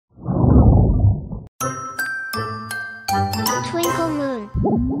full moon.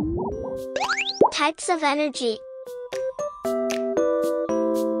 Types of energy.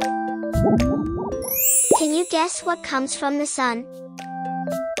 Can you guess what comes from the sun?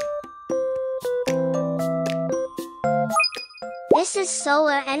 This is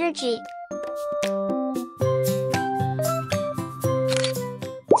solar energy.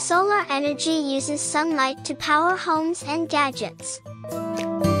 Solar energy uses sunlight to power homes and gadgets.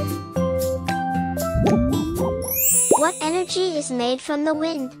 What energy is made from the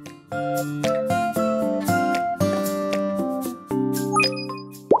wind?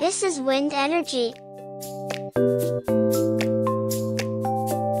 This is wind energy.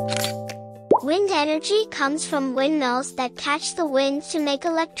 Wind energy comes from windmills that catch the wind to make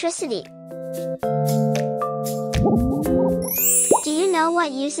electricity. Do you know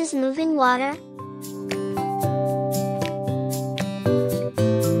what uses moving water?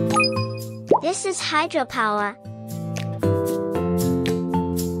 This is hydropower.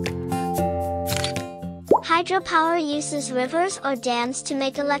 Hydropower uses rivers or dams to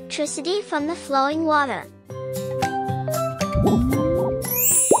make electricity from the flowing water.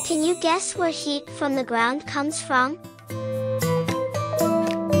 Can you guess where heat from the ground comes from?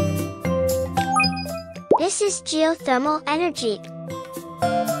 This is geothermal energy.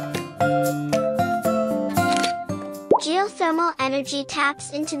 Geothermal energy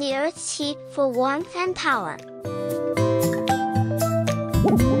taps into the Earth's heat for warmth and power.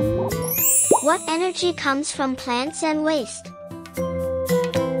 What energy comes from plants and waste?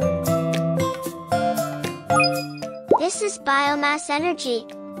 This is biomass energy.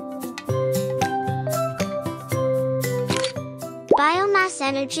 Biomass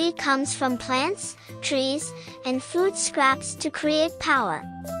energy comes from plants, trees, and food scraps to create power.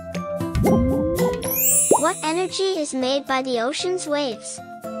 What energy is made by the ocean's waves?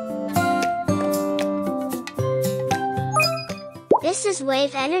 This is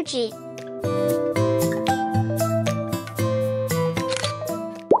wave energy.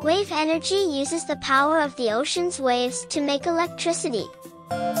 Wave energy uses the power of the ocean's waves to make electricity.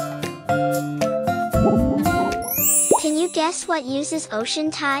 Can you guess what uses ocean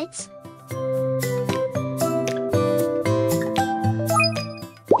tides?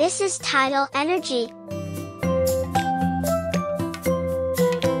 This is tidal energy.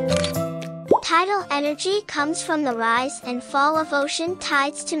 Tidal energy comes from the rise and fall of ocean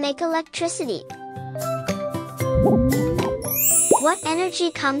tides to make electricity. What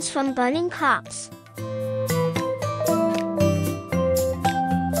energy comes from burning crops?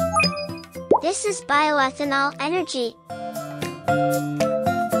 This is bioethanol energy.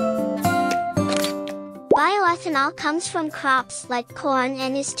 Bioethanol comes from crops like corn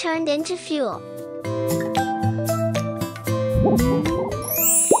and is turned into fuel.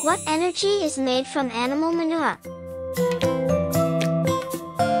 What energy is made from animal manure?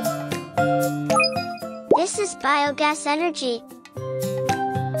 This is biogas energy.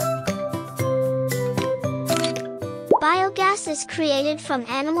 Biogas is created from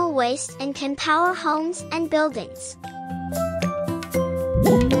animal waste and can power homes and buildings.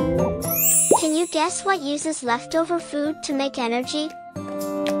 Can you guess what uses leftover food to make energy?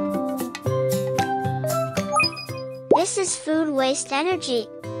 This is food waste energy.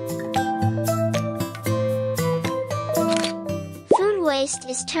 Food waste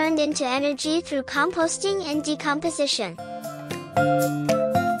is turned into energy through composting and decomposition.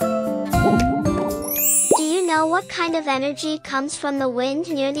 Do you know what kind of energy comes from the wind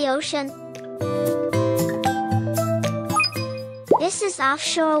near the ocean? This is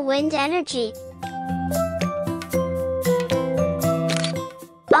offshore wind energy.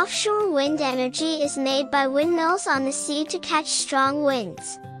 Offshore wind energy is made by windmills on the sea to catch strong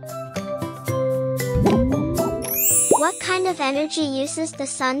winds. What kind of energy uses the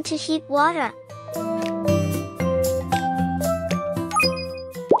sun to heat water?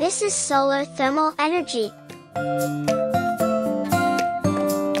 This is solar thermal energy.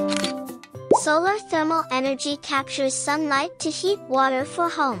 Solar thermal energy captures sunlight to heat water for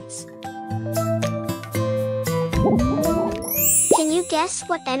homes. Can you guess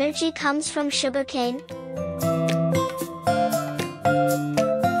what energy comes from sugarcane?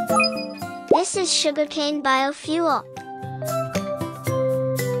 This is sugarcane biofuel.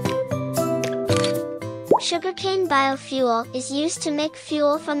 Sugarcane biofuel is used to make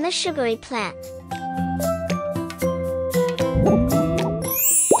fuel from the sugary plant.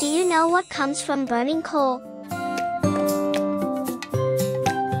 Do you know what comes from burning coal?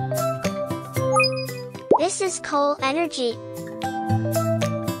 This is coal energy.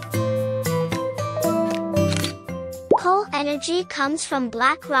 Coal energy comes from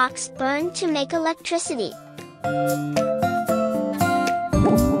black rocks burned to make electricity.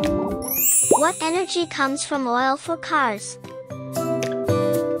 What energy comes from oil for cars?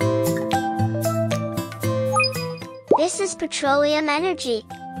 This is petroleum energy.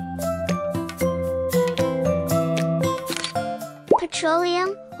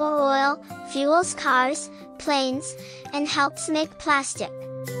 Petroleum, or oil, fuels cars, planes, and helps make plastic.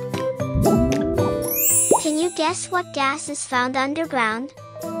 Can you guess what gas is found underground?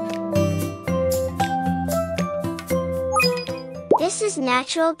 This is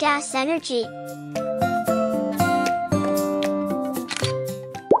natural gas energy.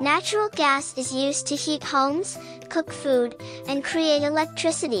 Natural gas is used to heat homes, cook food, and create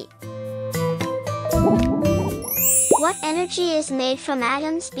electricity. What energy is made from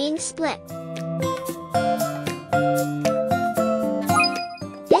atoms being split?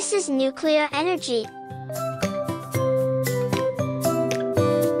 This is nuclear energy.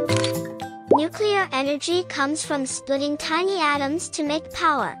 Nuclear energy comes from splitting tiny atoms to make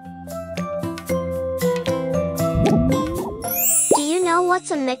power. Do you know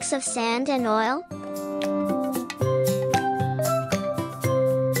what's a mix of sand and oil?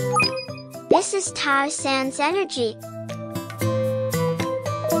 This is tar sands energy.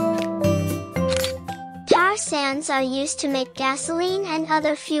 Tar sands are used to make gasoline and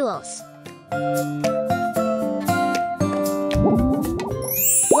other fuels.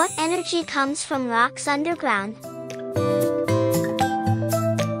 What energy comes from rocks underground?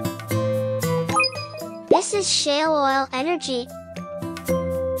 This is shale oil energy.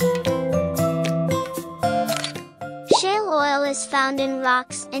 Shale oil is found in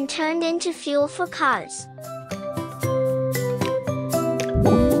rocks and turned into fuel for cars.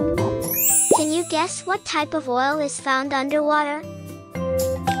 Can you guess what type of oil is found underwater?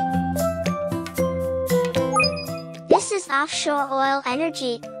 This is offshore oil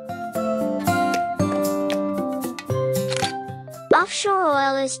energy. Offshore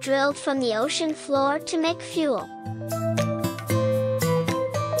oil is drilled from the ocean floor to make fuel.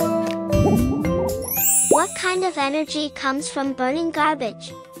 What kind of energy comes from burning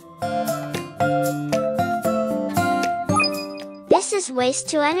garbage? This is waste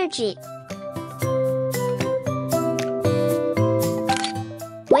to energy.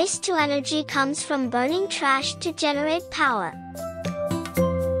 Waste to energy comes from burning trash to generate power.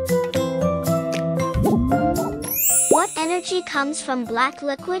 What energy comes from black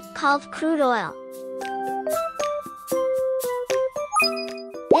liquid called crude oil?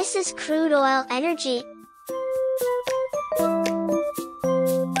 This is crude oil energy.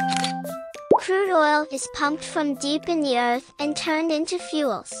 Crude oil is pumped from deep in the earth and turned into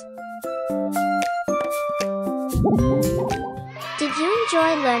fuels. Did you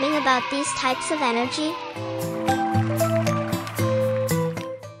enjoy learning about these types of energy?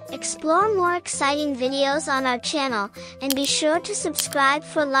 Explore more exciting videos on our channel, and be sure to subscribe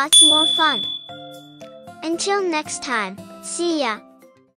for lots more fun. Until next time, see ya!